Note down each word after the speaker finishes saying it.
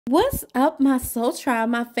What's up, my soul tribe,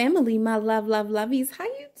 my family, my lovies? How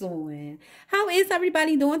you doing? How is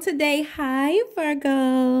everybody doing today? Hi,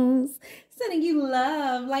 Virgos. Sending you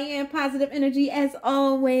love, light, and positive energy as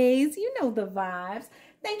always. You know the vibes.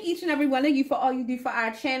 Thank each and every one of you for all you do for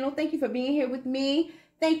our channel. Thank you for being here with me.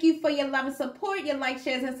 Thank you for your love and support, your likes,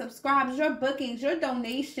 shares, and subscribes, your bookings, your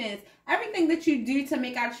donations, everything that you do to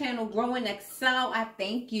make our channel grow and excel. I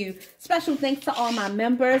thank you. Special thanks to all my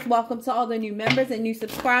members. Welcome to all the new members and new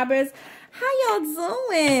subscribers. How y'all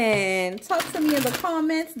doing? Talk to me in the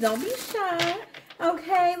comments. Don't be shy.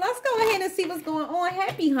 Okay, let's go ahead and see what's going on.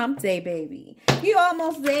 Happy hump day, baby. You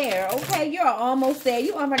almost there, okay? You're almost there.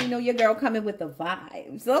 You already know your girl coming with the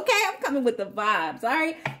vibes, okay? I'm coming with the vibes, all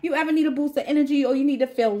right? You ever need a boost of energy or you need to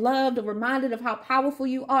feel loved or reminded of how powerful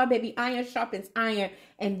you are, baby? Iron sharpens iron,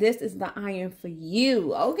 and this is the iron for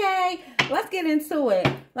you, okay? Let's get into it.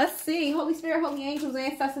 Let's see. Holy Spirit, holy angels,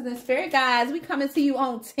 ancestors, and spirit guides, we coming to you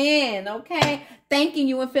on 10, okay? Thanking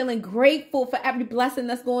you and feeling grateful for every blessing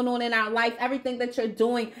that's going on in our life, everything that you're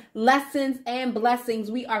doing, lessons and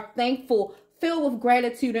blessings. We are thankful, filled with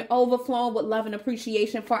gratitude, and overflowing with love and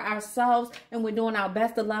appreciation for ourselves, and we're doing our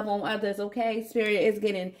best to love on others, okay? Spirit is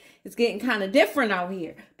getting kind of different out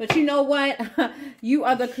here, but you know what? You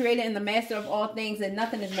are the creator and the master of all things, and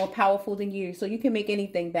nothing is more powerful than you, so you can make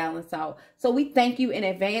anything balance out. So we thank you in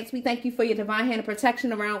advance. We thank you for your divine hand of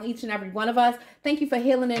protection around each and every one of us. Thank you for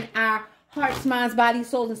healing in our hearts, minds, bodies,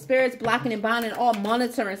 souls, and spirits, blocking and binding all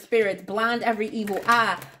monitoring spirits, blind every evil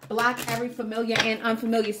eye, block every familiar and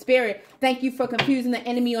unfamiliar spirit. Thank you for confusing the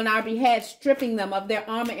enemy on our behalf, stripping them of their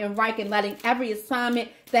armor and right, and letting every assignment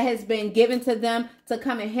that has been given to them to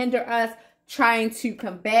come and hinder us, trying to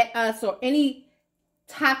combat us, or any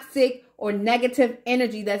toxic or negative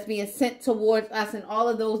energy that's being sent towards us, and all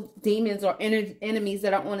of those demons or enemies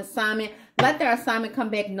that are on assignment, let their assignment come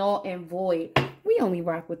back null and void. We only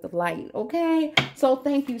rock with the light, okay? So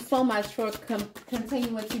thank you so much for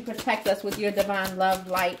continuing to protect us with your divine love,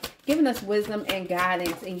 light, giving us wisdom and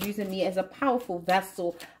guidance, and using me as a powerful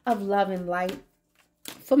vessel of love and light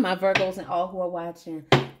for my Virgos and all who are watching.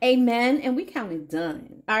 Amen. And we counted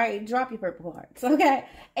done. All right, drop your purple hearts, okay?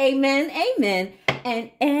 Amen, amen, and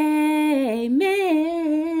amen.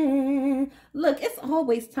 Look, it's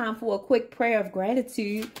always time for a quick prayer of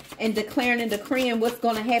gratitude and declaring and decreeing what's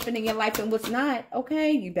going to happen in your life and what's not,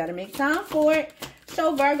 okay? You better make time for it.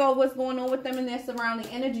 Show Virgo what's going on with them and their surrounding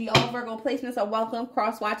energy. All Virgo placements are welcome.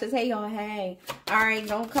 Cross watchers, hey, y'all, hey. All right,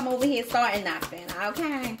 don't come over here starting nothing,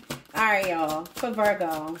 okay? All right, y'all. For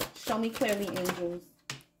Virgo, show me clearly, angels.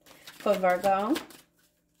 For Virgo,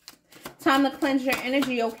 time to cleanse your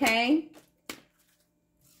energy, okay?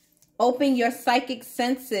 Open your psychic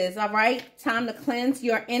senses, all right? Time to cleanse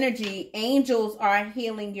your energy. Angels are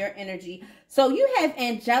healing your energy. So you have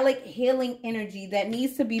angelic healing energy that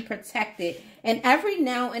needs to be protected. And every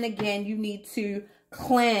now and again, you need to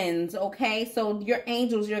cleanse, okay? So your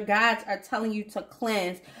angels, your guides are telling you to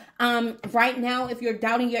cleanse. Right now, if you're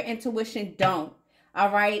doubting your intuition, don't. All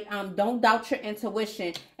right. Don't doubt your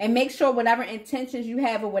intuition, and make sure whatever intentions you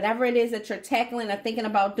have or whatever it is that you're tackling or thinking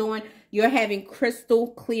about doing, you're having crystal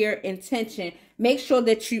clear intention. Make sure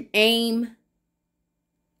that you aim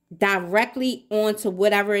directly onto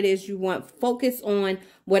whatever it is you want. Focus on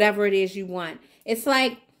whatever it is you want. It's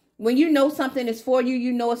like when you know something is for you,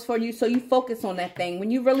 you know it's for you, so you focus on that thing.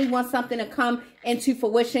 When you really want something to come into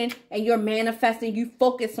fruition and you're manifesting, you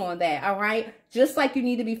focus on that, all right? Just like you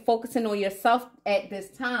need to be focusing on yourself at this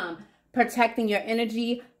time, protecting your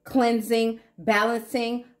energy, cleansing,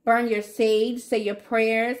 balancing, burn your sage, say your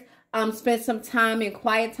prayers, spend some time in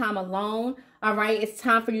quiet time alone, all right? It's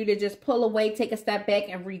time for you to just pull away, take a step back,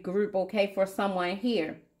 and regroup, okay, for someone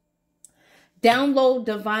here. Download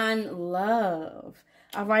divine love.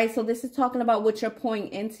 All right, so this is talking about what you're pouring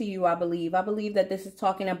into you, I believe. I believe that this is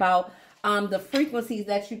talking about the frequencies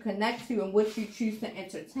that you connect to and what you choose to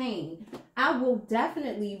entertain. I will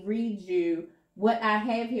definitely read you what I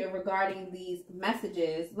have here regarding these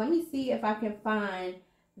messages. Let me see if I can find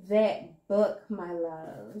that book, my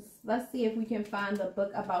loves. Let's see if we can find the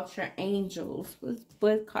book about your angels.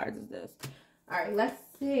 What cards is this? All right, let's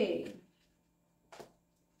see.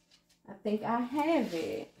 I think I have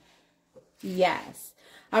it. Yes.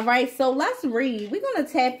 All right, so let's read. We're going to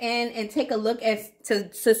tap in and take a look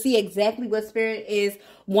to see exactly what Spirit is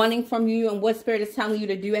wanting from you and what Spirit is telling you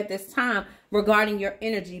to do at this time regarding your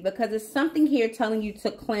energy, because it's something here telling you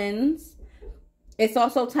to cleanse. It's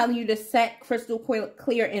also telling you to set crystal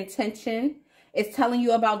clear intention. It's telling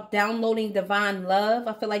you about downloading divine love.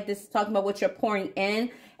 I feel like this is talking about what you're pouring in.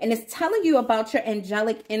 And it's telling you about your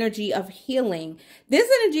angelic energy of healing. This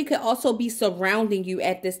energy could also be surrounding you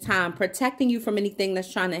at this time, protecting you from anything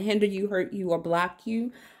that's trying to hinder you, hurt you, or block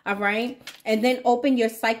you. All right. And then open your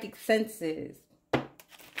psychic senses.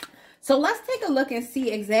 So let's take a look and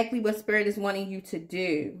see exactly what Spirit is wanting you to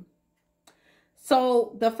do.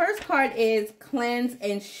 So the first card is cleanse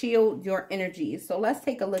and shield your energy. So let's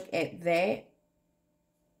take a look at that.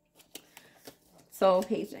 So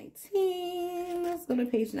page 19, let's go to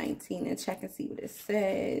page 19 and check and see what it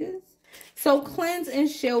says. So cleanse and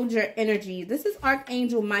shield your energy. This is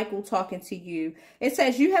Archangel Michael talking to you. It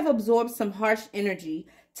says you have absorbed some harsh energy.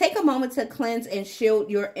 Take a moment to cleanse and shield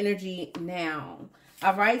your energy now.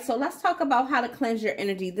 All right, so let's talk about how to cleanse your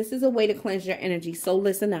energy. This is a way to cleanse your energy, so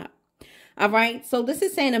listen up. All right, so this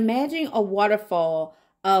is saying imagine a waterfall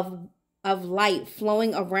of light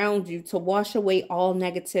flowing around you to wash away all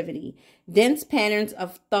negativity, dense patterns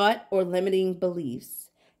of thought, or limiting beliefs.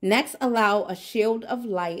 Next, allow a shield of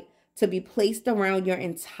light to be placed around your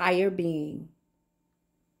entire being.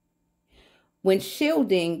 When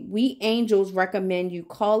shielding, we angels recommend you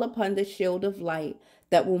call upon the shield of light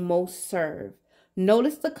that will most serve.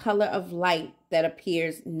 Notice the color of light that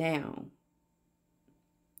appears now.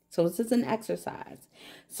 So this is an exercise.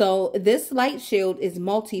 So this light shield is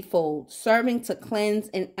multifold, serving to cleanse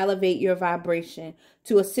and elevate your vibration,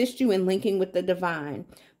 to assist you in linking with the divine,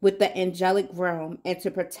 with the angelic realm, and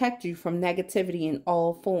to protect you from negativity in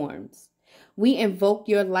all forms. We invoke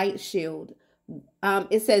your light shield.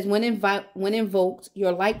 It says when invoked,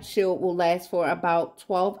 your light shield will last for about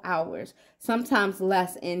 12 hours, sometimes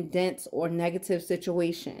less in dense or negative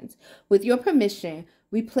situations. With your permission,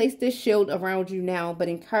 we place this shield around you now, but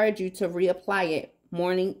encourage you to reapply it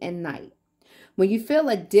morning and night. When you feel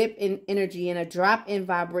a dip in energy and a drop in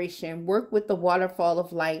vibration, work with the waterfall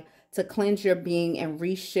of light to cleanse your being and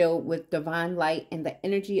re-shield with divine light and the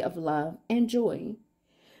energy of love and joy.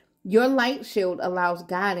 Your light shield allows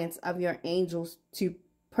guidance of your angels to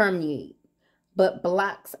permeate, but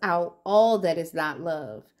blocks out all that is not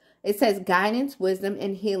love. It says guidance, wisdom,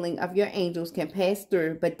 and healing of your angels can pass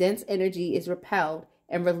through, but dense energy is repelled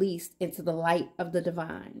and released into the light of the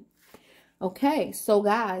divine. Okay, so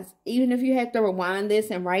guys, even if you have to rewind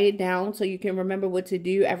this and write it down so you can remember what to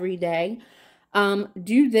do every day,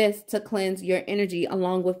 do this to cleanse your energy,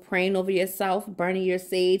 along with praying over yourself, burning your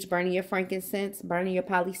sage, burning your frankincense, burning your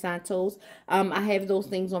Palo Santos. I have those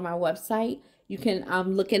things on my website. You can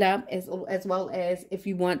look it up, as well as if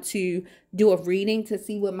you want to do a reading to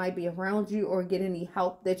see what might be around you or get any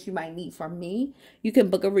help that you might need from me. You can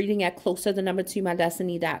book a reading at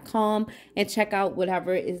Closer2MyDestinys.com and check out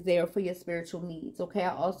whatever is there for your spiritual needs. Okay,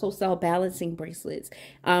 I also sell balancing bracelets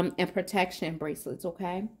and protection bracelets.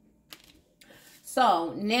 Okay.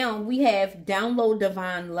 So now we have Download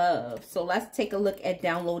Divine Love. So let's take a look at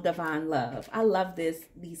Download Divine Love. I love these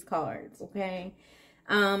cards. Okay.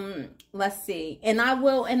 Let's see. And I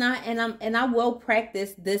will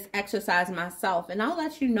practice this exercise myself, and I'll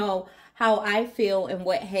let you know how I feel and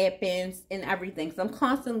what happens and everything. So I'm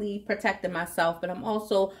constantly protecting myself, but I'm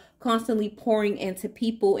also constantly pouring into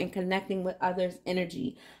people and connecting with others'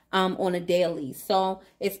 energy on a daily. So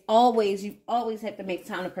you always have to make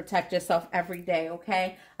time to protect yourself every day.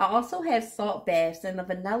 Okay. I also have salt baths, and the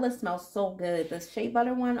vanilla smells so good. The shea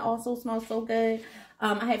butter one also smells so good.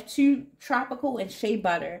 I have 2 tropical and shea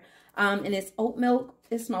butter, and it's oat milk.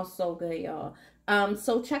 It smells so good, y'all.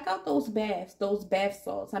 So check out those bath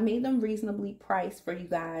salts. I made them reasonably priced for you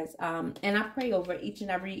guys. And I pray over each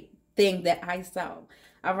and every thing that I sell.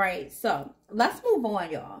 All right. So let's move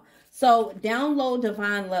on, y'all. So Download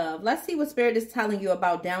Divine Love. Let's see what Spirit is telling you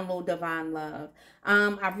about Download Divine Love.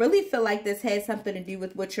 I really feel like this has something to do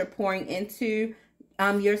with what you're pouring into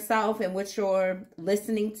yourself and what you're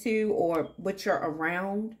listening to or what you're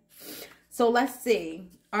around. So let's see.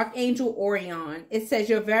 Archangel Orion. It says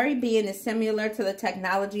your very being is similar to the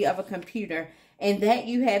technology of a computer, and that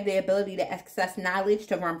you have the ability to access knowledge,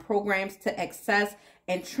 to run programs, to access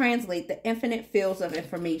and translate the infinite fields of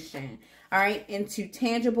information, all right, into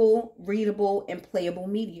tangible, readable, and playable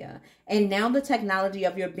media. And now the technology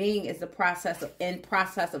of your being is the process of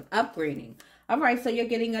upgrading. All right, so you're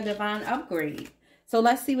getting a divine upgrade. So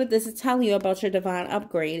let's see what this is telling you about your divine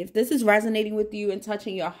upgrade. If this is resonating with you and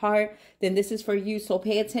touching your heart, then this is for you. So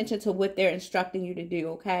pay attention to what they're instructing you to do,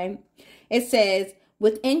 okay? It says,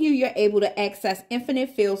 within you, you're able to access infinite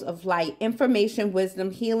fields of light, information,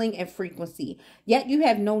 wisdom, healing, and frequency. Yet you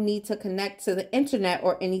have no need to connect to the internet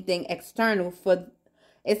or anything external.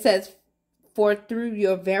 It says, for through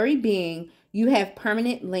your very being, you have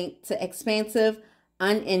permanent link to expansive,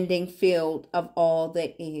 unending field of all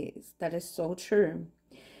that is. That is so true.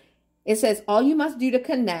 It says, all you must do to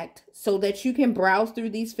connect so that you can browse through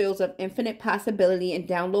these fields of infinite possibility and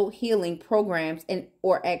download healing programs and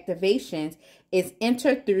or activations is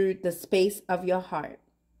enter through the space of your heart.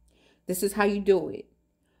 This is how you do it.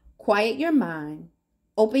 Quiet your mind,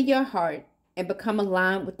 open your heart, and become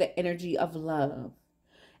aligned with the energy of love.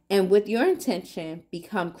 And with your intention,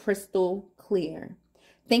 become crystal clear.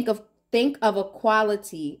 Think of a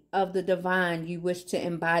quality of the divine you wish to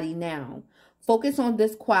embody now. Focus on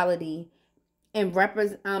this quality and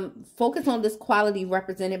focus on this quality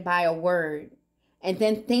represented by a word, and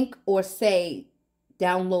then think or say,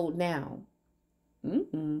 download now.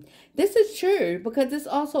 This is true because this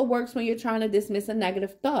also works when you're trying to dismiss a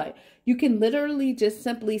negative thought. You can literally just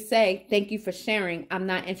simply say, thank you for sharing. I'm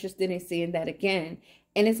not interested in seeing that again.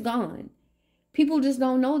 And it's gone. People just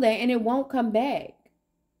don't know that, and it won't come back.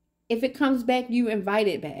 If it comes back, you invite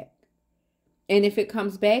it back. And if it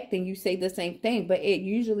comes back, then you say the same thing. But it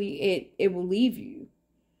usually will leave you.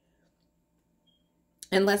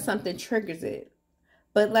 Unless something triggers it.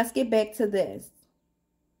 But let's get back to this.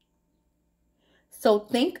 So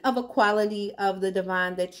think of a quality of the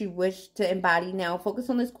divine that you wish to embody now. Focus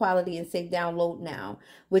on this quality and say download now.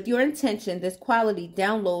 With your intention, this quality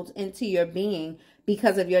downloads into your being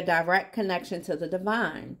because of your direct connection to the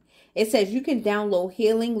divine. It says you can download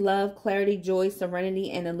healing, love, clarity, joy,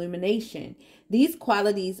 serenity, and illumination. These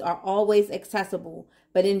qualities are always accessible,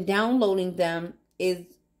 but in downloading them this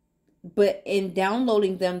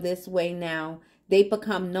way now, they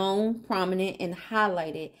become known, prominent, and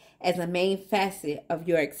highlighted as a main facet of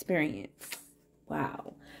your experience.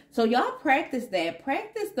 Wow. So y'all practice that.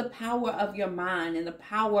 Practice the power of your mind and the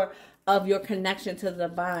power of your connection to the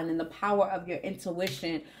divine and the power of your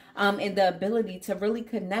intuition and the ability to really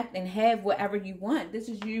connect and have whatever you want. This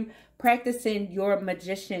is you practicing your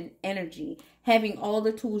magician energy, having all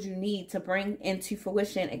the tools you need to bring into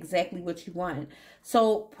fruition exactly what you want.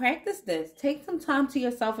 So practice this. Take some time to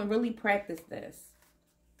yourself and really practice this.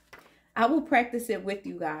 I will practice it with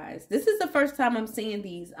you guys. This is the first time I'm seeing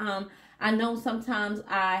these. I know sometimes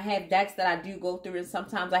I have decks that I do go through, and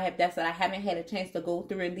sometimes I have decks that I haven't had a chance to go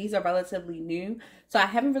through, and these are relatively new. So I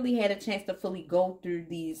haven't really had a chance to fully go through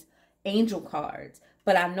these angel cards.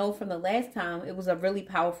 But I know from the last time, it was a really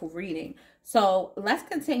powerful reading. So let's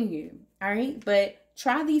continue, all right? But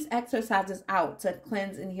try these exercises out to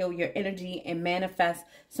cleanse and heal your energy and manifest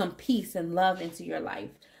some peace and love into your life.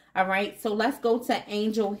 All right, so let's go to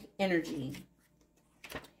angel energy.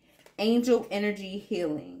 Angel energy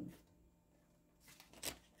healing.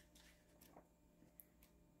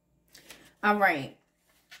 All right,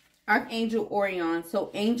 Archangel Orion.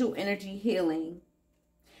 So angel energy healing.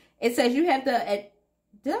 It says you have the,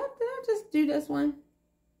 did I just do this one?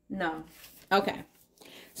 No. Okay.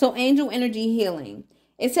 So angel energy healing.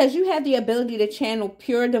 It says you have the ability to channel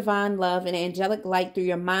pure divine love and angelic light through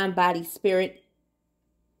your mind, body, spirit,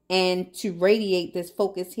 and to radiate this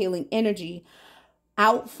focused healing energy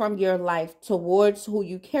out from your life towards who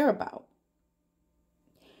you care about.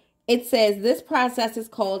 It says this process is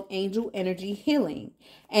called angel energy healing,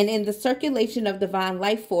 and in the circulation of divine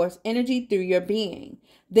life force energy through your being.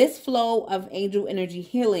 This flow of angel energy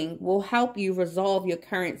healing will help you resolve your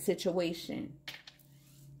current situation.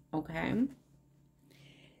 Okay?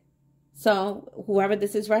 So, whoever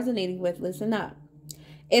this is resonating with, listen up.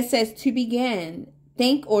 It says to begin,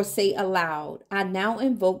 think or say aloud, I now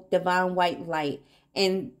invoke divine white light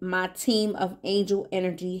and my team of angel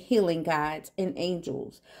energy healing guides and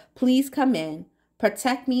angels. Please come in,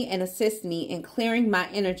 protect me and assist me in clearing my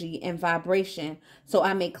energy and vibration so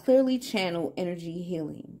I may clearly channel energy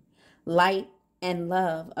healing. Light and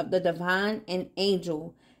love of the divine and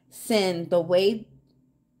angel send the way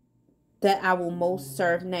that I will most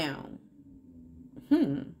serve now.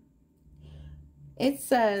 It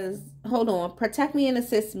says, hold on, protect me and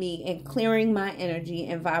assist me in clearing my energy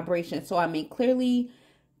and vibration so I may clearly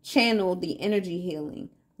channel the energy healing,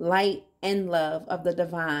 light and love of the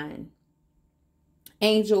divine.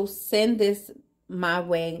 Angels, send this my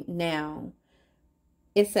way now.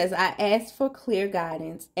 It says, I ask for clear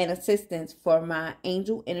guidance and assistance for my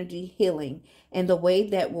angel energy healing in the way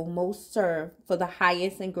that will most serve for the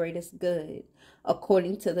highest and greatest good,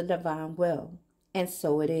 according to the divine will. And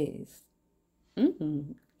so it is.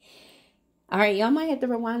 All right, y'all might have to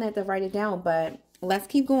rewind that to write it down, but let's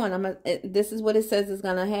keep going. This is what it says is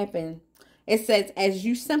going to happen. It says, as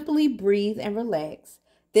you simply breathe and relax,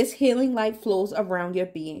 this healing light flows around your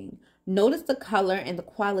being. Notice the color and the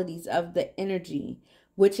qualities of the energy,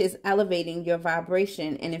 which is elevating your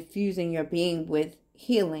vibration and infusing your being with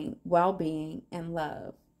healing, well-being, and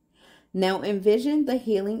love. Now envision the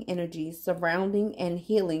healing energies surrounding and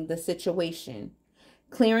healing the situation.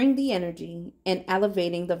 clearing the energy and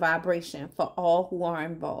elevating the vibration for all who are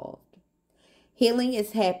involved. Healing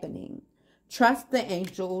is happening. Trust the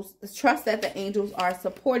angels. Trust that the angels are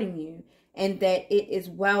supporting you and that it is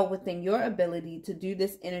well within your ability to do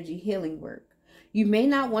this energy healing work. You may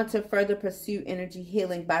not want to further pursue energy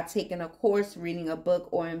healing by taking a course, reading a book,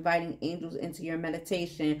 or inviting angels into your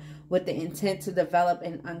meditation with the intent to develop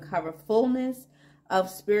and uncover fullness of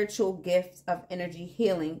spiritual gifts of energy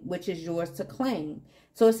healing, which is yours to claim.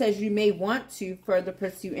 So it says you may want to further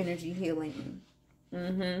pursue energy healing.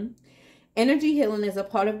 Energy healing is a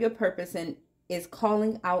part of your purpose and is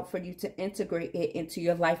calling out for you to integrate it into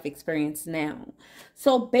your life experience now.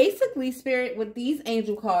 So basically, Spirit, with these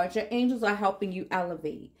angel cards, your angels are helping you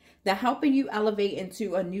elevate. They're helping you elevate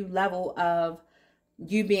into a new level of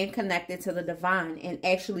you being connected to the divine and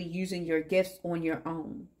actually using your gifts on your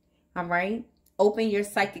own. All right? Open your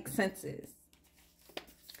psychic senses.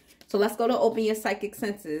 So let's go to open your psychic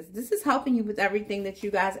senses. This is helping you with everything that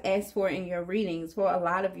you guys asked for in your readings for a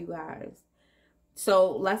lot of you guys.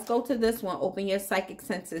 So let's go to this one. Open your psychic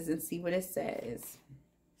senses and see what it says.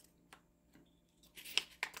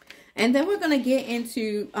 And then we're going to get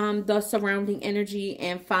into the surrounding energy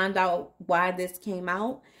and find out why this came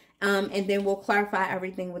out. And then we'll clarify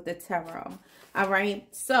everything with the tarot. All right.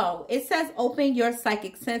 So it says open your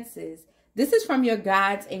psychic senses. This is from your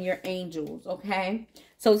guides and your angels. Okay.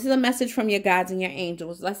 So this is a message from your guides and your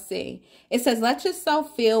angels. Let's see. It says, let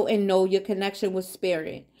yourself feel and know your connection with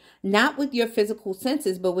spirit. Not with your physical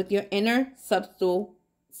senses, but with your inner subtle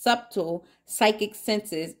psychic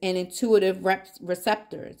senses and intuitive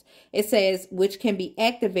receptors. It says, which can be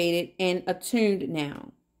activated and attuned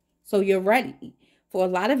now. So you're ready. For a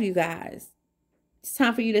lot of you guys, it's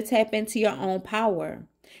time for you to tap into your own power.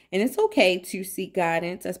 And it's okay to seek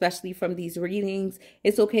guidance, especially from these readings.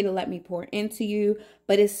 It's okay to let me pour into you.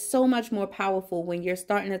 But it's so much more powerful when you're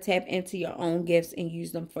starting to tap into your own gifts and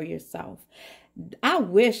use them for yourself. I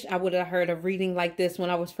wish I would have heard a reading like this when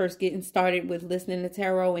I was first getting started with listening to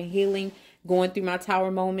tarot and healing, going through my tower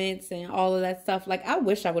moments and all of that stuff. Like, I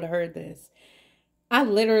wish I would have heard this. I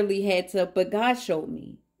literally had to, but God showed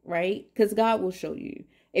me, right? Because God will show you.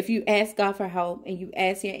 If you ask God for help and you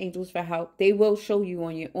ask your angels for help, they will show you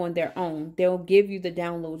on their own. They'll give you the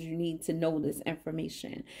downloads you need to know this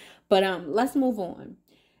information. But let's move on.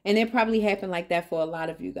 And it probably happened like that for a lot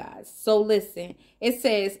of you guys. So listen, it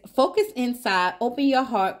says, focus inside, open your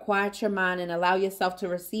heart, quiet your mind, and allow yourself to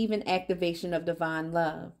receive an activation of divine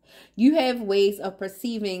love. You have ways of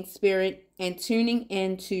perceiving spirit and tuning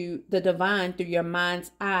into the divine through your mind's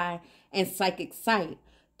eye and psychic sight,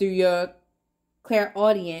 through your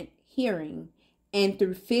clairaudient hearing, and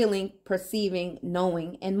through feeling, perceiving,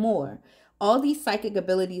 knowing, and more. All these psychic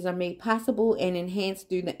abilities are made possible and enhanced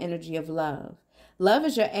through the energy of love. Love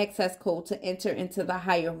is your access code to enter into the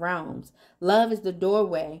higher realms. Love is the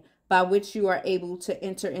doorway by which you are able to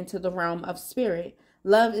enter into the realm of spirit.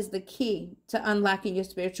 Love is the key to unlocking your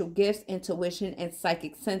spiritual gifts, intuition, and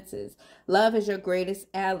psychic senses. Love is your greatest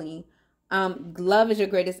ally. Love is your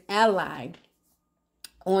greatest ally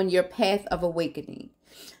on your path of awakening.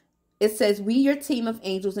 It says, we, your team of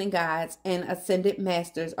angels and guides and ascended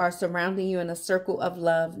masters, are surrounding you in a circle of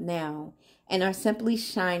love now, and are simply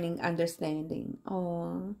shining understanding,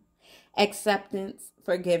 acceptance,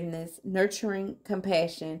 forgiveness, nurturing,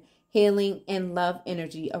 compassion, healing, and love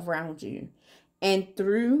energy around you. And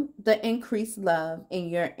through the increased love in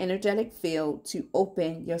your energetic field to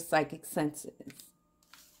open your psychic senses.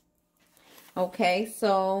 Okay,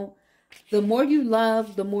 so the more you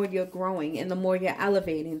love, the more you're growing and the more you're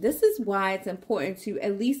elevating. This is why it's important to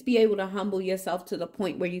at least be able to humble yourself to the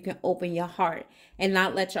point where you can open your heart and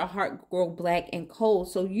not let your heart grow black and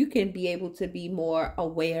cold, so you can be able to be more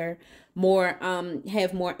aware, more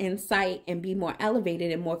have more insight, and be more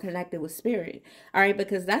elevated and more connected with spirit. All right,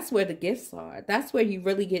 because that's where the gifts are. That's where you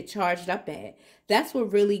really get charged up at. That's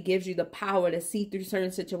what really gives you the power to see through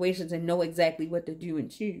certain situations and know exactly what to do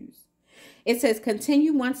and choose. It says,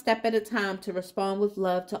 continue one step at a time to respond with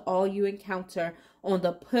love to all you encounter on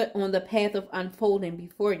the path of unfolding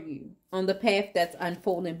before you, on the path that's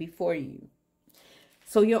unfolding before you.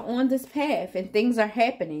 So you're on this path and things are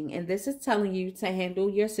happening, and this is telling you to handle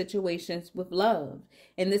your situations with love.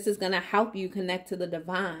 And this is going to help you connect to the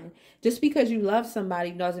divine. Just because you love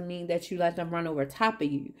somebody doesn't mean that you let them run over top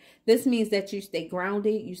of you. This means that you stay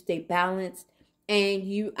grounded, you stay balanced, and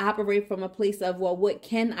you operate from a place of, well, what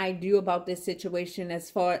can I do about this situation as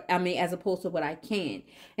opposed to what I can.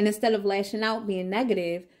 And instead of lashing out, being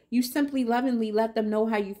negative, you simply lovingly let them know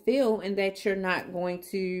how you feel and that you're not going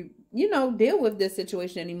to you know, deal with this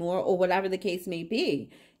situation anymore, or whatever the case may be.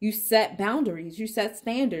 You set boundaries, you set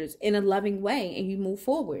standards in a loving way, and you move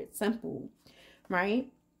forward. Simple,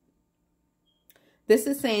 right? This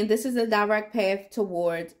is saying this is a direct path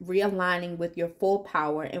towards realigning with your full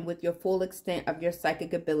power and with your full extent of your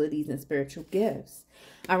psychic abilities and spiritual gifts.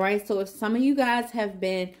 All right. So if some of you guys have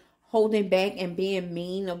been holding back and being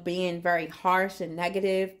mean or being very harsh and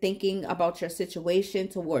negative, thinking about your situation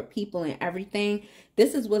toward people and everything,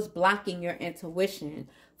 this is what's blocking your intuition.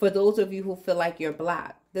 For those of you who feel like you're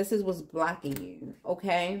blocked, this is what's blocking you.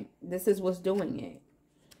 Okay. This is what's doing it.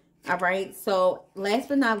 All right, so last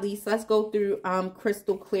but not least, let's go through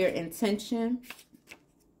crystal clear intention.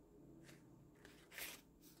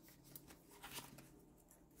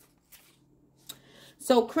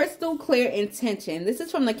 So crystal clear intention, this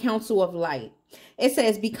is from the Council of Light. It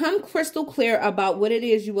says, become crystal clear about what it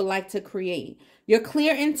is you would like to create. Your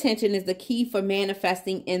clear intention is the key for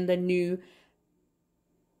manifesting in the new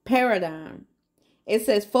paradigm. It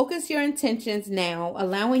says, focus your intentions now,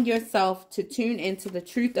 allowing yourself to tune into the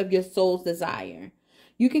truth of your soul's desire.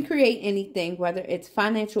 You can create anything, whether it's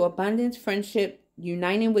financial abundance, friendship,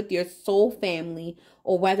 uniting with your soul family,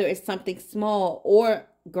 or whether it's something small or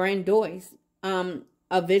grandiose,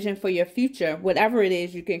 a vision for your future. Whatever it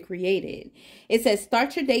is, you can create it. It says,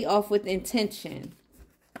 start your day off with intention.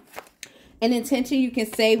 An intention you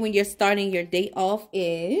can say when you're starting your day off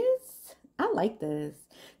is, I like this.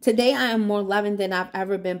 Today, I am more loving than I've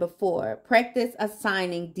ever been before. Practice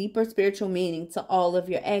assigning deeper spiritual meaning to all of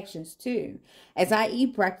your actions, too. As I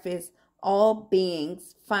eat breakfast, all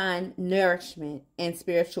beings find nourishment and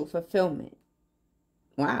spiritual fulfillment.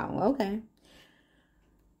 Wow, okay.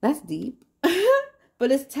 That's deep.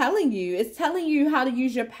 But it's telling you how to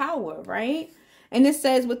use your power, right? And it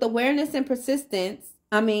says, with awareness and persistence,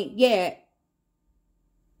 with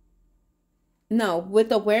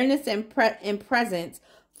awareness and presence,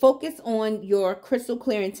 focus on your crystal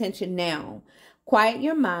clear intention now. Quiet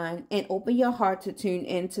your mind and open your heart to tune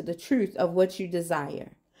into the truth of what you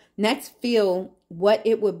desire. Next, feel what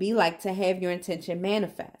it would be like to have your intention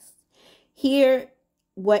manifest. Hear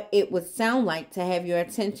what it would sound like to have your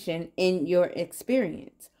intention in your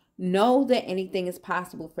experience. Know that anything is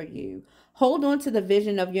possible for you. Hold on to the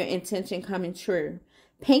vision of your intention coming true.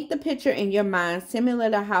 Paint the picture in your mind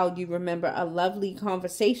similar to how you remember a lovely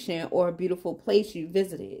conversation or a beautiful place you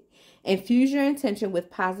visited. Infuse your intention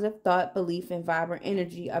with positive thought, belief, and vibrant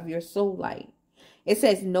energy of your soul light. It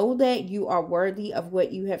says, know that you are worthy of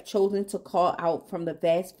what you have chosen to call out from the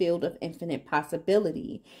vast field of infinite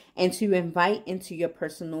possibility and to invite into your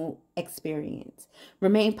personal experience.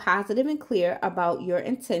 Remain positive and clear about your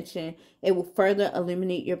intention. It will further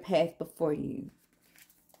illuminate your path before you.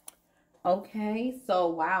 Okay, so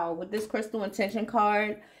wow, with this crystal intention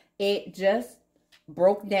card, it just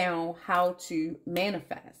broke down how to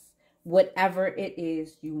manifest whatever it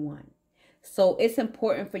is you want. So it's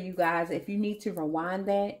important for you guys, if you need to rewind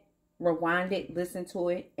it, listen to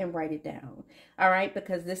it, and write it down. All right,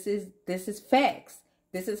 because this is facts.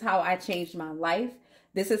 This is how I changed my life.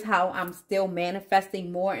 This is how I'm still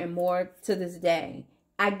manifesting more and more to this day.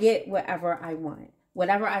 I get whatever I want.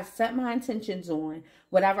 Whatever I set my intentions on,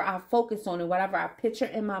 whatever I focus on, and whatever I picture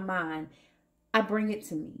in my mind, I bring it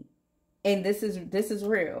to me. And this is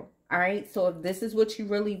real. All right. So if this is what you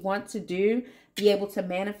really want to do, be able to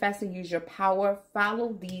manifest and use your power,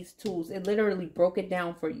 follow these tools. It literally broke it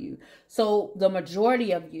down for you. So the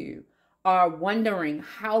majority of you are wondering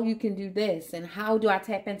how you can do this and how do I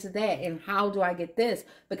tap into that and how do I get this,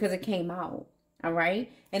 because it came out. All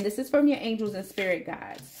right. And this is from your angels and spirit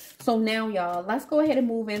guides. So now, y'all, let's go ahead and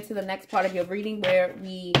move into the next part of your reading where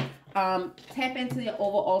we tap into the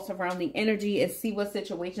overall surrounding energy and see what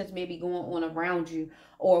situations may be going on around you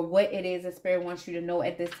or what it is that spirit wants you to know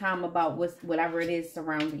at this time about whatever it is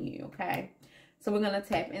surrounding you. Okay. So we're going to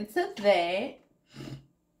tap into that.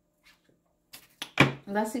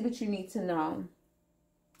 Let's see what you need to know.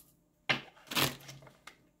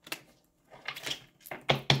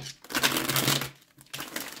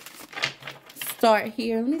 Start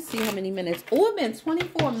here. Let me see how many minutes. Oh, it's been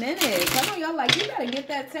 24 minutes. I know y'all like, you gotta get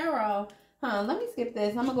that tarot. Let me skip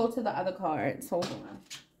this. I'm gonna go to the other cards. Hold on.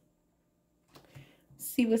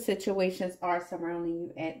 See what situations are surrounding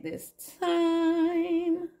you at this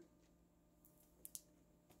time.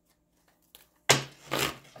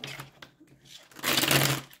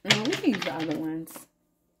 Now, we can use the other ones.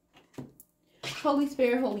 Holy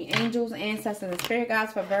Spirit, Holy Angels, Ancestors, and Spirit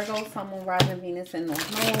Guides for Virgo, Sun, Moon, Rising, Venus, and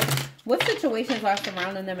North Node. What situations are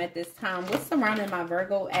surrounding them at this time? What's surrounding my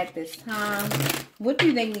Virgo at this time? What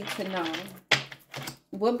do they need to know?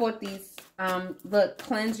 What brought these Look,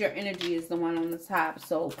 cleanse your energy is the one on the top.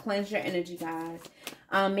 So cleanse your energy, guys.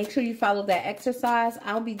 Make sure you follow that exercise.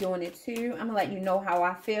 I'll be doing it too. I'm gonna let you know how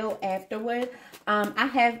I feel afterward. I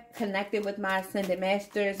have connected with my ascended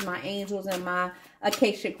masters, my angels, and my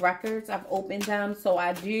Akashic records. I've opened them, so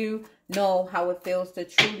I do know how it feels to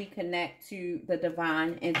truly connect to the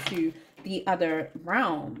divine and to the other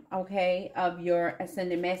realm, okay, of your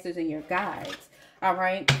ascended masters and your guides. All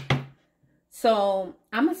right. So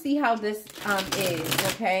I'm gonna see how this is,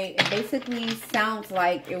 okay? It basically sounds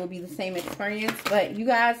like it will be the same experience, but you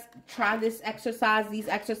guys try this exercise, these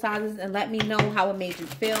exercises, and let me know how it made you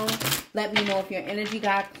feel. Let me know if your energy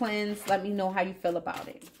got cleansed. Let me know how you feel about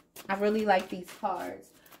it. I really like these cards.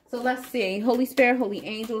 So let's see. Holy Spirit, Holy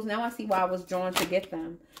Angels. Now I see why I was drawn to get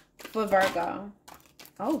them for Virgo.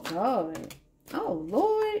 Oh, God. Oh,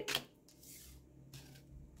 Lord.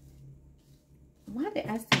 Why did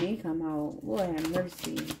STD come out? Lord have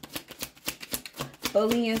mercy.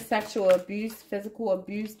 Bullying, sexual abuse, physical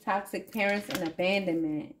abuse, toxic parents, and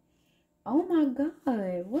abandonment. Oh my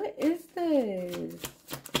God. What is this?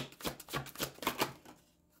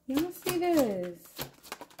 Y'all see this?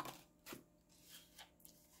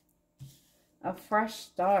 A fresh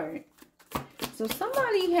start. So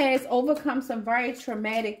somebody has overcome some very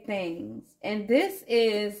traumatic things. And this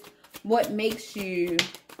is what makes you...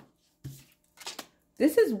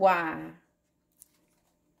 This is why.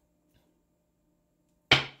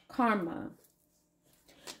 Karma.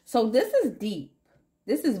 So this is deep.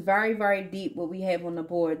 This is very, very deep what we have on the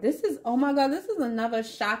board. This is, oh my God, this is another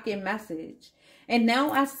shocking message. And now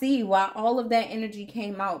I see why all of that energy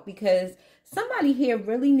came out, because somebody here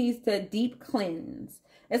really needs to deep cleanse.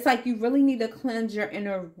 It's like you really need to cleanse your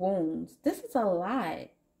inner wounds. This is a lot.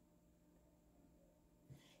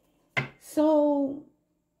 So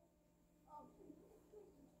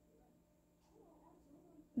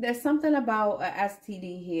there's something about a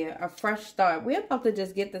STD here, a fresh start. We're about to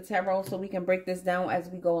just get the tarot so we can break this down as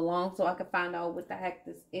we go along, so I can find out what the heck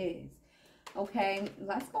this is. Okay,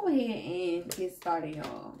 let's go ahead and get started,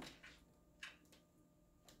 y'all.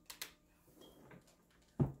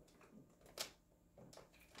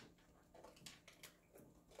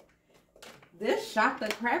 This shocked the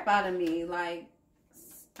crap out of me. Like,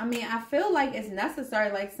 I mean, I feel like it's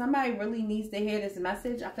necessary. Like, somebody really needs to hear this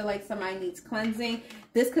message. I feel like somebody needs cleansing.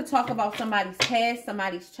 This could talk about somebody's past,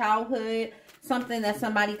 somebody's childhood, something that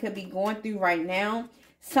somebody could be going through right now.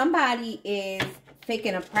 Somebody is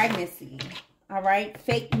faking a pregnancy, all right?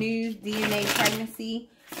 Fake news, DNA pregnancy,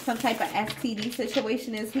 some type of STD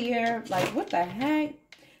situation is here. Like, what the heck?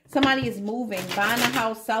 Somebody is moving, buying a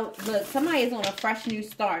house, sell. Look, somebody is on a fresh new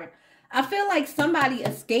start. I feel like somebody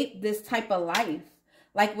escaped this type of life.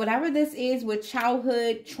 Like, whatever this is with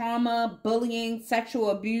childhood trauma, bullying, sexual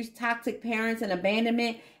abuse, toxic parents, and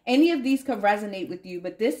abandonment, any of these could resonate with you.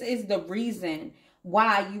 But this is the reason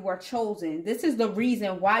why you were chosen. This is the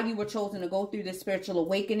reason why you were chosen to go through this spiritual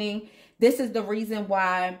awakening. This is the reason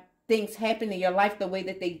why things happened in your life the way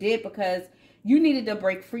that they did, because you needed to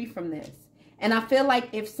break free from this. And I feel like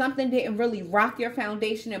if something didn't really rock your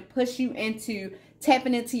foundation and push you into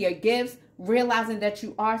tapping into your gifts, realizing that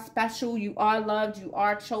you are special, you are loved, you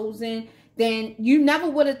are chosen, then you never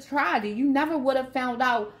would have tried it. You never would have found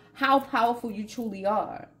out how powerful you truly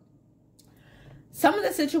are. Some of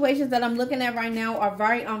the situations that I'm looking at right now are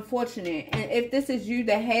very unfortunate. And if this is you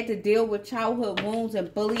that had to deal with childhood wounds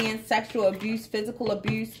and bullying, sexual abuse, physical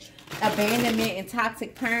abuse, abandonment, and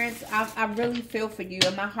toxic parents, I really feel for you,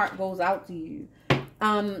 and my heart goes out to you.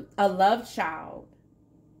 A love child.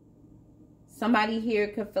 Somebody here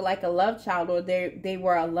could feel like a love child, or they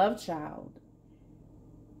were a love child.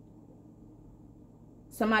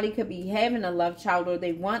 Somebody could be having a love child, or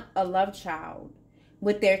they want a love child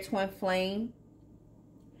with their twin flame,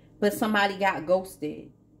 but somebody got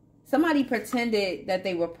ghosted. Somebody pretended that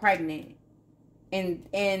they were pregnant,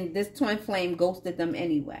 and this twin flame ghosted them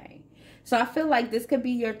anyway. So I feel like this could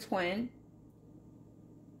be your twin.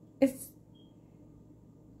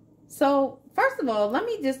 So first of all, let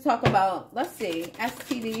me just talk about, let's see,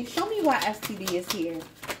 STD. Show me why STD is here.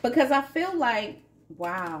 Because I feel like,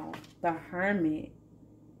 wow, the Hermit.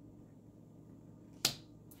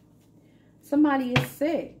 Somebody is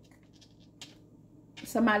sick.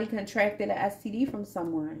 Somebody contracted an STD from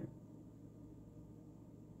someone.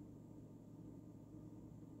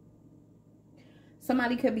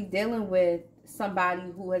 Somebody could be dealing with somebody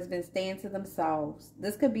who has been staying to themselves.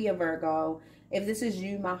 This could be a Virgo. If this is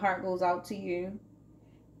you, my heart goes out to you,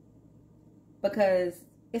 because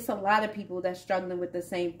it's a lot of people that's struggling with the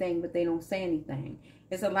same thing, but they don't say anything.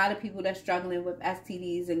 It's a lot of people that's struggling with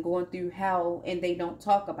STDs and going through hell, and they don't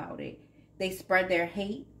talk about it. They spread their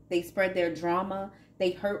hate. They spread their drama.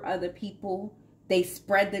 They hurt other people. They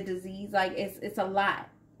spread the disease. Like, it's a lot,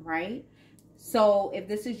 right? So if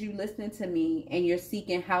this is you listening to me and you're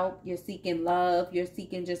seeking help, you're seeking love, you're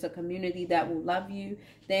seeking just a community that will love you,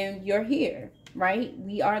 then you're here, right?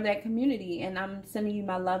 We are that community, and I'm sending you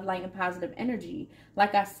my love, light, and positive energy.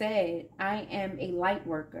 Like I said, I am a light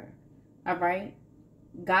worker, all right?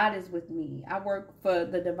 God is with me. I work for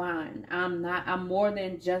the divine. I'm more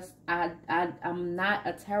than just, I'm not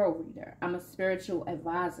a tarot reader. I'm a spiritual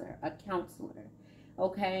advisor, a counselor,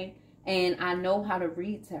 okay? And I know how to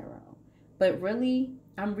read tarot. But really,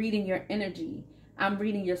 I'm reading your energy. I'm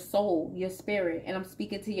reading your soul, your spirit, and I'm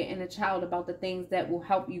speaking to your inner child about the things that will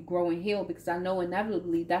help you grow and heal, because I know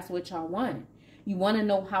inevitably that's what y'all want. You want to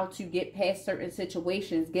know how to get past certain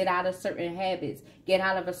situations, get out of certain habits, get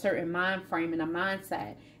out of a certain mind frame and a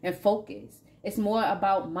mindset, and focus. It's more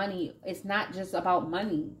about money. It's not just about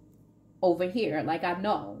money over here, like I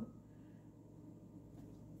know.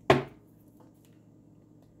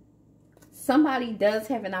 Somebody does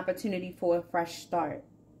have an opportunity for a fresh start.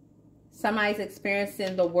 Somebody's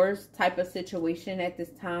experiencing the worst type of situation at this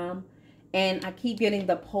time. And I keep getting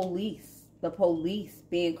the police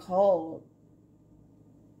being called.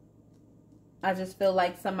 I just feel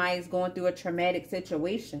like somebody's going through a traumatic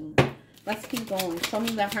situation. Let's keep going. Show me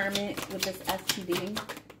the Hermit with this STD.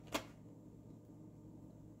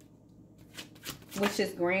 Which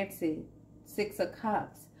is granted. 6 of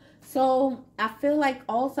Cups. So I feel like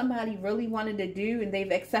all somebody really wanted to do, and they've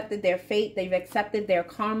accepted their fate, they've accepted their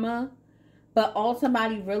karma, but all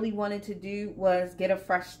somebody really wanted to do was get a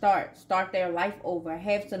fresh start their life over,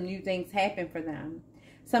 have some new things happen for them.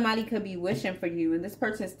 Somebody could be wishing for you, and this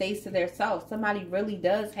person stays to themselves. Somebody really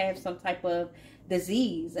does have some type of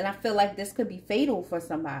disease, and I feel like this could be fatal for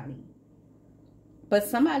somebody. But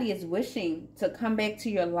somebody is wishing to come back to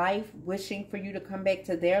your life, wishing for you to come back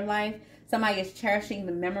to their life. Somebody is cherishing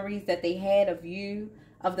the memories that they had of you,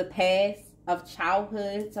 of the past, of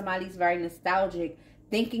childhood. Somebody's very nostalgic,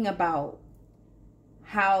 thinking about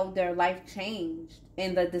how their life changed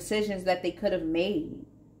and the decisions that they could have made.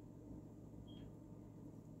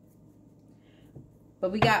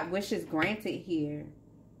 But we got wishes granted here.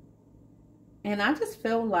 And I just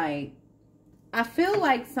feel like,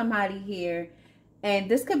 somebody here, and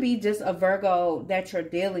this could be just a Virgo that you're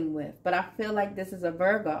dealing with, but I feel like this is a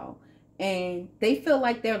Virgo, and they feel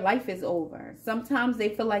like their life is over. Sometimes they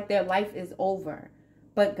feel like their life is over,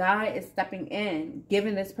 but God is stepping in,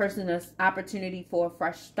 giving this person an opportunity for a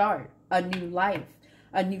fresh start, a new life,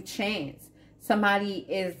 a new chance. Somebody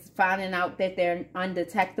is finding out that they're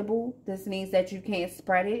undetectable. This means that you can't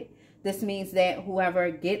spread it. This means that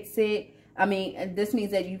whoever gets it, this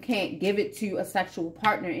means that you can't give it to a sexual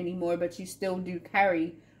partner anymore, but you still do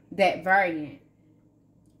carry that variant.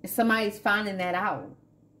 Somebody's finding that out.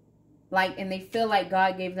 And they feel like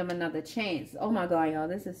God gave them another chance. Oh my God, y'all,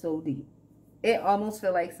 this is so deep. It almost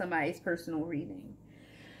feels like somebody's personal reading.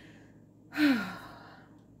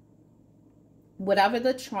 Whatever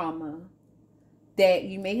the trauma that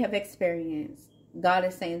you may have experienced, God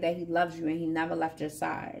is saying that He loves you and He never left your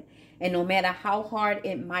side. And no matter how hard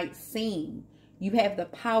it might seem, you have the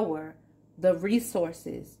power, the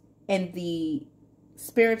resources, and the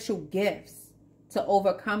spiritual gifts to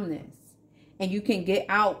overcome this. And you can get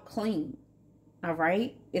out clean. All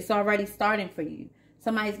right? It's already starting for you.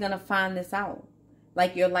 Somebody's going to find this out.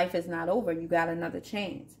 Like, your life is not over. You got another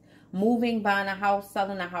chance. Moving, buying a house,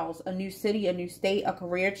 selling a house, a new city, a new state, a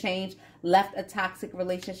career change, left a toxic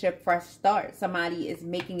relationship, fresh start. Somebody is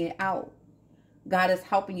making it out. God is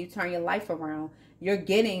helping you turn your life around.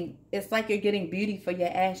 It's like you're getting beauty for your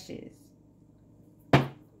ashes.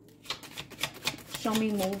 Show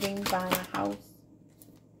me moving, buying a house.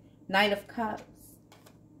 Knight of Cups.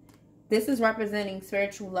 This is representing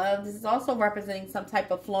spiritual love. This is also representing some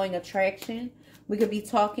type of flowing attraction. We could be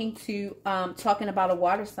talking about a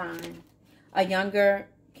water sign, a younger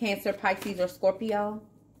Cancer, Pisces, or Scorpio.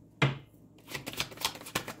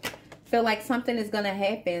 Feel like something is going to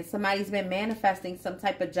happen. Somebody's been manifesting some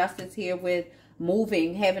type of justice here with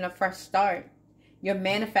moving, having a fresh start. You're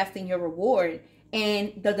manifesting your reward.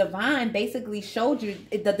 And the divine basically showed you,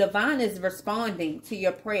 the divine is responding to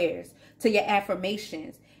your prayers, to your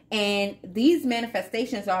affirmations. And these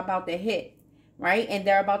manifestations are about to hit, right? And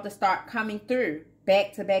they're about to start coming through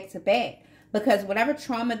back to back to back. Because whatever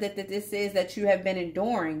trauma that this is that you have been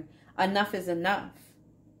enduring, enough is enough.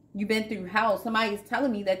 You've been through hell. Somebody is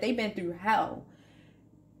telling me that they've been through hell.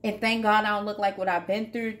 And thank God I don't look like what I've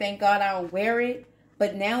been through. Thank God I don't wear it.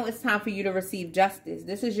 But now it's time for you to receive justice.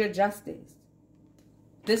 This is your justice.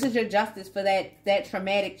 This is your justice for that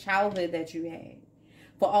traumatic childhood that you had.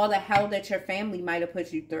 for all the hell that your family might have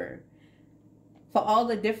put you through, for all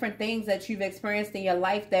the different things that you've experienced in your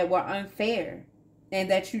life that were unfair and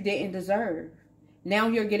that you didn't deserve. Now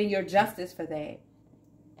you're getting your justice for that.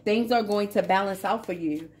 Things are going to balance out for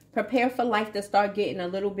you. Prepare for life to start getting a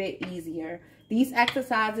little bit easier. These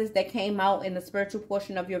exercises that came out in the spiritual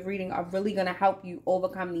portion of your reading are really going to help you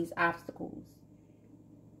overcome these obstacles.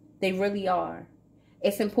 They really are.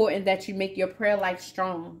 It's important that you make your prayer life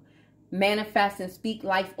strong. Manifest and speak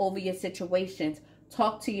life over your situations.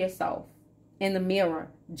 Talk to yourself in the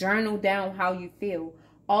mirror. Journal down how you feel.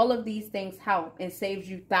 All of these things help and saves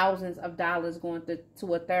you thousands of dollars going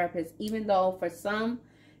to a therapist, even though for some,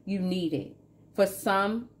 you need it. For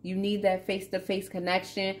some, you need that face-to-face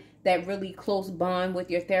connection, that really close bond with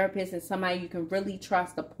your therapist and somebody you can really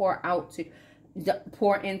trust to pour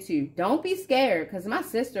into. Don't be scared, because my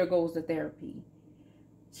sister goes to therapy.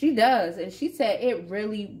 She does, and she said it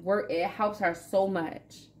really works. It helps her so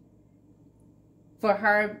much. For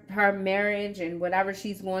her marriage and whatever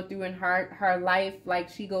she's going through in her life, like,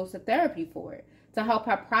 she goes to therapy for it, to help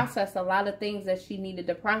her process a lot of things that she needed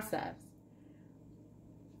to process.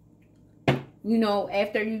 You know,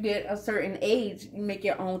 after you get a certain age, you make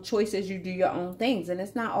your own choices, you do your own things. And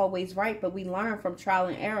it's not always right, but we learn from trial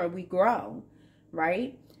and error. We grow,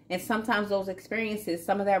 right? And sometimes those experiences,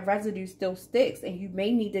 some of that residue still sticks, and you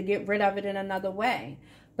may need to get rid of it in another way.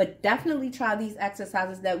 But definitely try these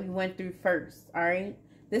exercises that we went through first, all right?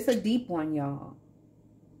 This is a deep one, y'all.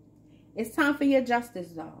 It's time for your justice,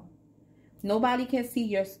 though. Nobody can see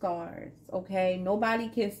your scars, okay? Nobody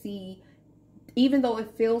can see, even though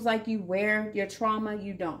it feels like you wear your trauma,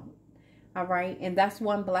 you don't, all right? And that's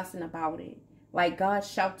one blessing about it. Like, God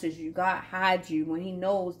shelters you. God hides you when he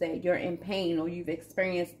knows that you're in pain or you've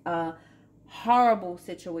experienced a horrible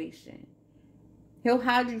situation. He'll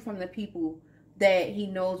hide you from the people that he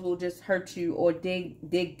knows will just hurt you or dig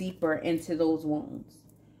deeper into those wounds.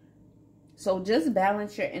 So just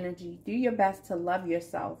balance your energy. Do your best to love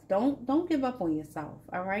yourself. Don't give up on yourself,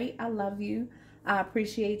 all right? I love you. I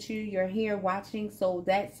appreciate you. You're here watching, so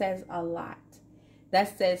that says a lot.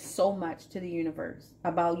 That says so much to the universe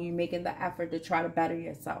about you making the effort to try to better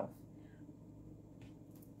yourself.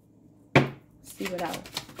 Let's see what else.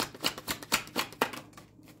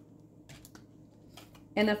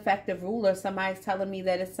 Ineffective ruler. Somebody's telling me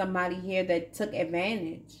that it's somebody here that took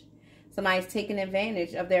advantage. Somebody's taking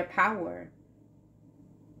advantage of their power.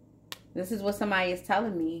 This is what somebody is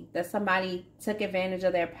telling me. That somebody took advantage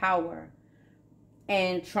of their power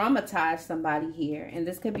and traumatized somebody here. And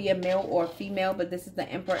this could be a male or a female, but this is the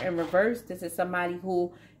Emperor in reverse. This is somebody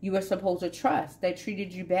who you were supposed to trust that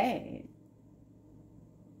treated you bad.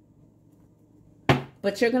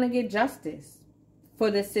 But you're going to get justice for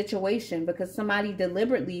this situation because somebody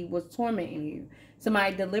deliberately was tormenting you.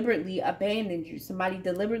 Somebody deliberately abandoned you. Somebody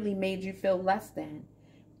deliberately made you feel less than.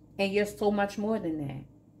 And you're so much more than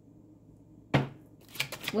that.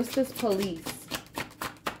 What's this police?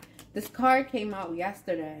 This card came out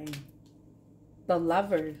yesterday. The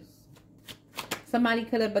Lovers. Somebody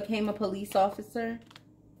could have became a police officer.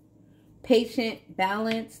 Patient,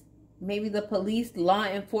 balanced. Maybe the police, law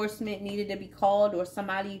enforcement needed to be called, or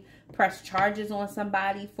somebody pressed charges on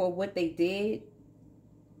somebody for what they did.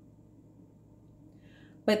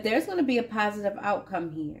 But there's going to be a positive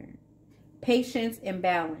outcome here. Patience and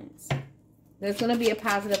balance. There's going to be a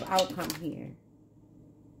positive outcome here.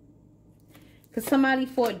 Because somebody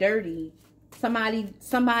fought dirty.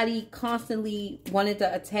 Somebody constantly wanted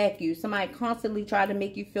to attack you. Somebody constantly tried to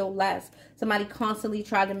make you feel less. Somebody constantly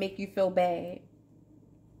tried to make you feel bad.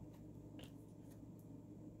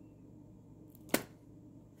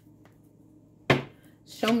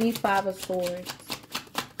 Show me Five of Swords.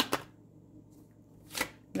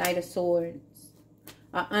 Knight of Swords.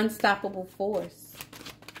 An unstoppable force.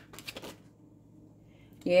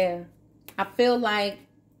 Yeah. I feel like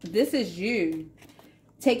this is you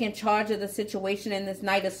taking charge of the situation in this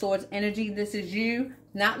Knight of Swords energy. This is you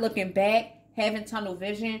not looking back, having tunnel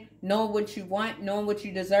vision, knowing what you want, knowing what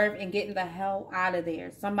you deserve, and getting the hell out of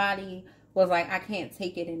there. Somebody was like, I can't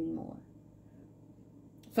take it anymore.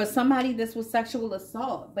 For somebody, this was sexual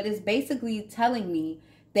assault. But it's basically telling me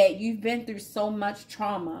that you've been through so much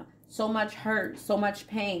trauma, so much hurt, so much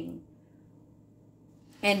pain.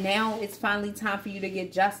 And now it's finally time for you to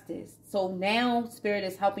get justice. So now Spirit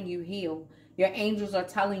is helping you heal. Your angels are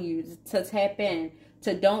telling you to tap in,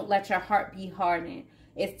 to don't let your heart be hardened.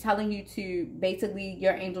 It's telling you to, basically,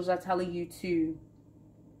 your angels are telling you to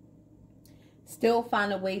still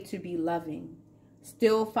find a way to be loving.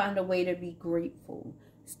 Still find a way to be grateful.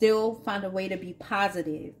 Still find a way to be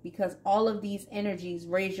positive, because all of these energies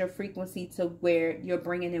raise your frequency to where you're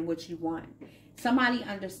bringing in what you want. Somebody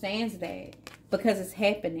understands that because it's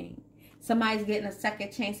happening. Somebody's getting a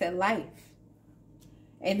second chance at life.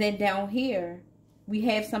 And then down here, we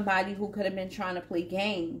have somebody who could have been trying to play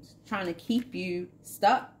games, trying to keep you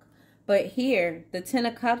stuck. But here, the 10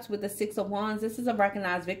 of Cups with the 6 of Wands, this is a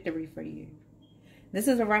recognized victory for you. This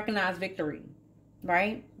is a recognized victory,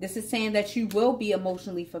 right? This is saying that you will be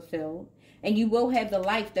emotionally fulfilled and you will have the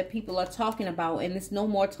life that people are talking about, and it's no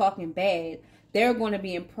more talking bad. They're going to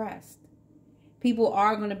be impressed. People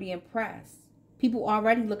are going to be impressed. People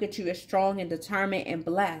already look at you as strong and determined and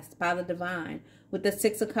blessed by the divine with the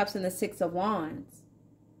 6 of Cups and the 6 of Wands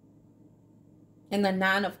and the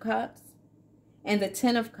 9 of Cups and the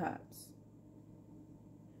 10 of Cups.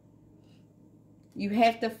 You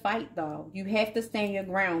have to fight, though. You have to stand your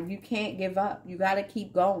ground. You can't give up. You got to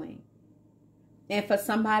keep going. And for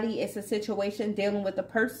somebody, it's a situation dealing with a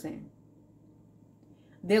person,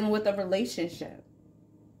 dealing with a relationship.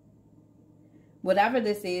 Whatever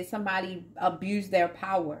this is, somebody abused their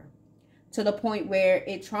power to the point where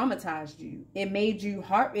it traumatized you. It made you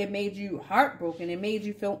heartbroken. It made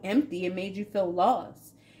you feel empty. It made you feel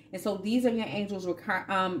lost. And so these are your angels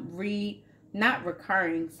not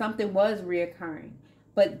recurring. Something was reoccurring.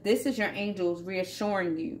 But this is your angels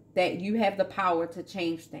reassuring you that you have the power to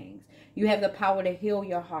change things. You have the power to heal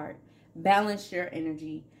your heart, balance your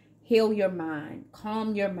energy, heal your mind,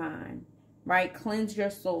 calm your mind, right? Cleanse your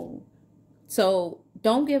soul. So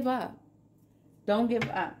don't give up. Don't give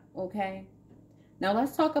up, okay? Now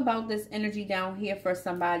let's talk about this energy down here for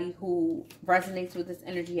somebody who resonates with this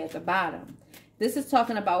energy at the bottom. This is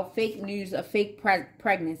talking about fake news, a fake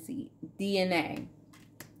pregnancy, DNA.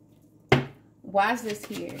 Why is this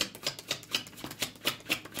here?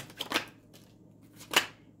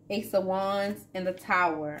 Ace of Wands and the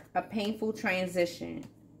Tower, a painful transition.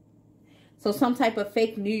 So some type of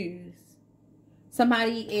fake news.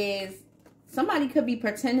 Somebody could be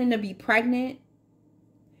pretending to be pregnant.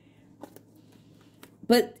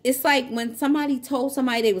 But it's like when somebody told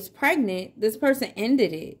somebody they was pregnant, this person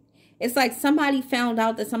ended it. It's like somebody found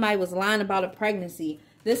out that somebody was lying about a pregnancy.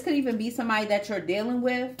 This could even be somebody that you're dealing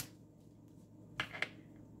with.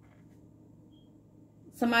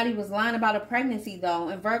 Somebody was lying about a pregnancy, though.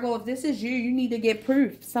 And Virgo, if this is you, you need to get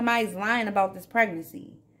proof. Somebody's lying about this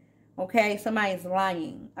pregnancy. Okay? Somebody's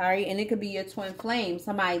lying. All right? And it could be your twin flame.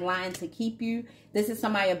 Somebody lying to keep you. This is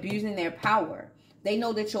somebody abusing their power. They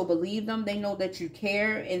know that you'll believe them. They know that you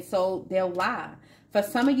care. And so they'll lie. For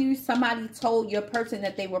some of you, somebody told your person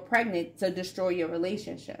that they were pregnant to destroy your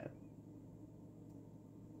relationship.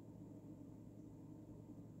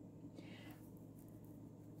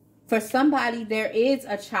 For somebody, there is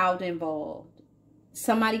a child involved.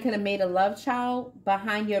 Somebody could have made a love child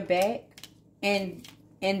behind your back and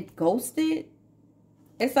ghosted.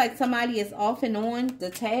 It's like somebody is off and on,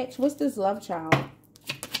 detached. What's this love child?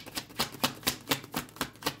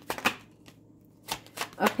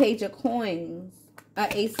 A Page of Coins. An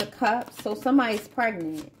Ace of Cups. So somebody's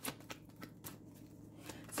pregnant.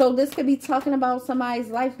 So this could be talking about somebody's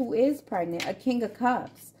life who is pregnant. A King of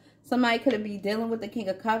Cups. Somebody could be dealing with the King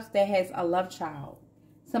of Cups that has a love child.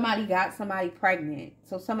 Somebody got somebody pregnant.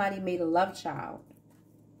 So somebody made a love child.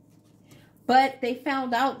 But they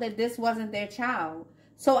found out that this wasn't their child.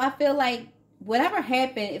 So I feel like whatever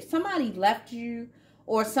happened, if somebody left you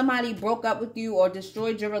or somebody broke up with you or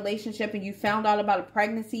destroyed your relationship and you found out about a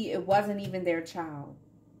pregnancy, it wasn't even their child.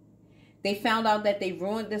 They found out that they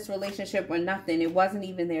ruined this relationship or nothing. It wasn't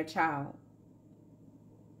even their child.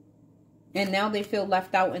 And now they feel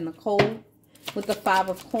left out in the cold with the 5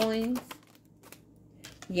 of Coins.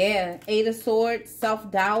 Yeah, 8 of Swords,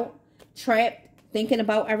 self-doubt, trapped, thinking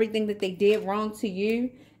about everything that they did wrong to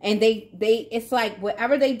you. And it's like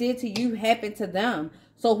whatever they did to you happened to them.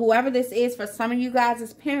 So whoever this is, for some of you guys,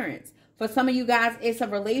 is parents. For some of you guys, it's a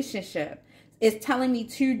relationship. It's telling me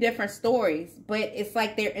 2 different stories, but it's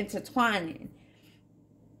like they're intertwining.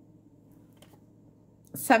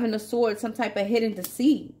 7 of Swords, some type of hidden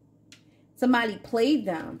deceit. Somebody played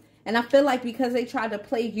them. And I feel like because they tried to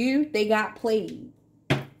play you, they got played.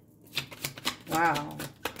 Wow.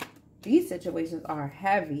 These situations are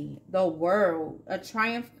heavy. The World. A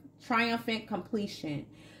triumphant completion.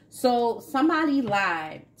 So somebody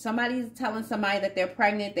lied. Somebody's telling somebody that they're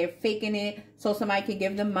pregnant. They're faking it so somebody can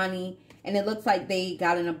give them money. And it looks like they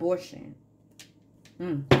got an abortion.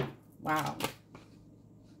 Wow.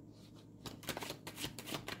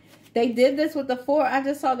 They did this with the 4. I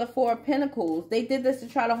just saw the 4 of Pentacles. They did this to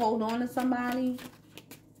try to hold on to somebody.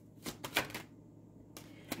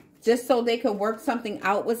 Just so they could work something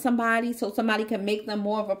out with somebody. So somebody can make them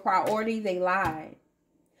more of a priority. They lied.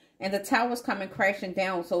 And the Tower's coming crashing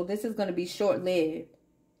down. So this is going to be short-lived.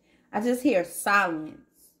 I just hear silence.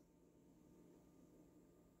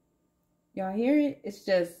 Y'all hear it? It's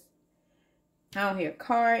just, I don't hear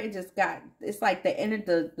car. It just got, it's like the end of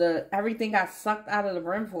the everything got sucked out of the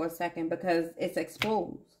room for a second because it's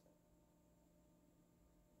exposed.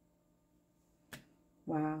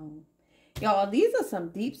 Wow. Y'all, these are some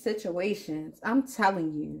deep situations. I'm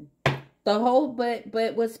telling you. The whole, but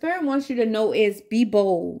what Spirit wants you to know is be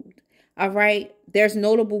bold. All right. There's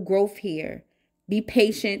notable growth here. Be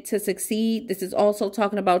patient to succeed. This is also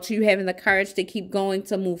talking about you having the courage to keep going,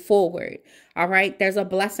 to move forward. All right. There's a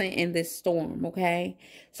blessing in this storm. Okay.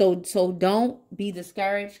 So don't be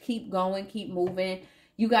discouraged. Keep going. Keep moving.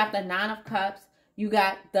 You got the 9 of Cups. You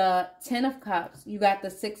got the 10 of Cups. You got the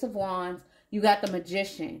 6 of Wands. You got the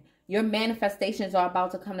Magician. Your manifestations are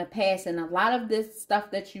about to come to pass. And a lot of this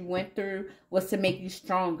stuff that you went through was to make you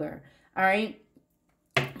stronger. All right.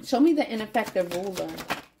 Show me the ineffective ruler.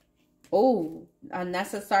 Oh,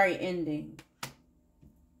 unnecessary ending.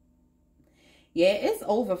 Yeah, it's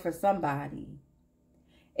over for somebody.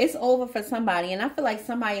 It's over for somebody. And I feel like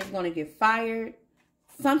somebody is going to get fired.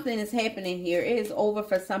 Something is happening here. It is over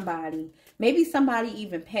for somebody. Maybe somebody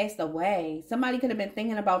even passed away. Somebody could have been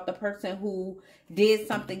thinking about the person who did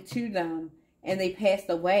something to them and they passed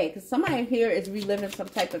away. Because somebody here is reliving some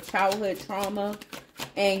type of childhood trauma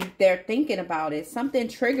and they're thinking about it. Something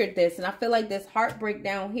triggered this. And I feel like this heartbreak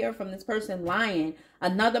down here from this person lying.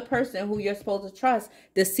 Another person who you're supposed to trust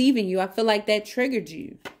deceiving you. I feel like that triggered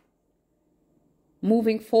you.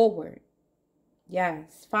 Moving forward.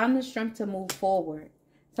 Yes. Find the strength to move forward.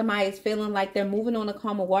 Somebody is feeling like they're moving on the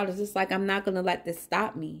calmer waters. It's like, I'm not going to let this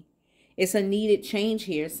stop me. It's a needed change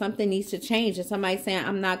here. Something needs to change. And somebody's saying,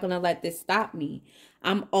 I'm not going to let this stop me.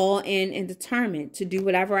 I'm all in and determined to do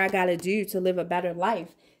whatever I got to do to live a better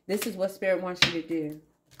life. This is what Spirit wants you to do.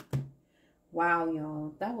 Wow,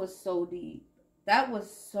 y'all. That was so deep. That was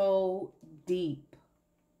so deep.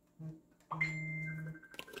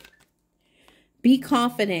 Be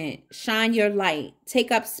confident. Shine your light.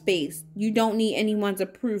 Take up space. You don't need anyone's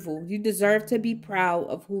approval. You deserve to be proud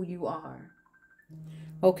of who you are.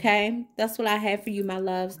 Okay? That's what I have for you, my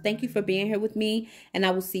loves. Thank you for being here with me, and I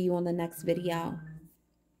will see you on the next video.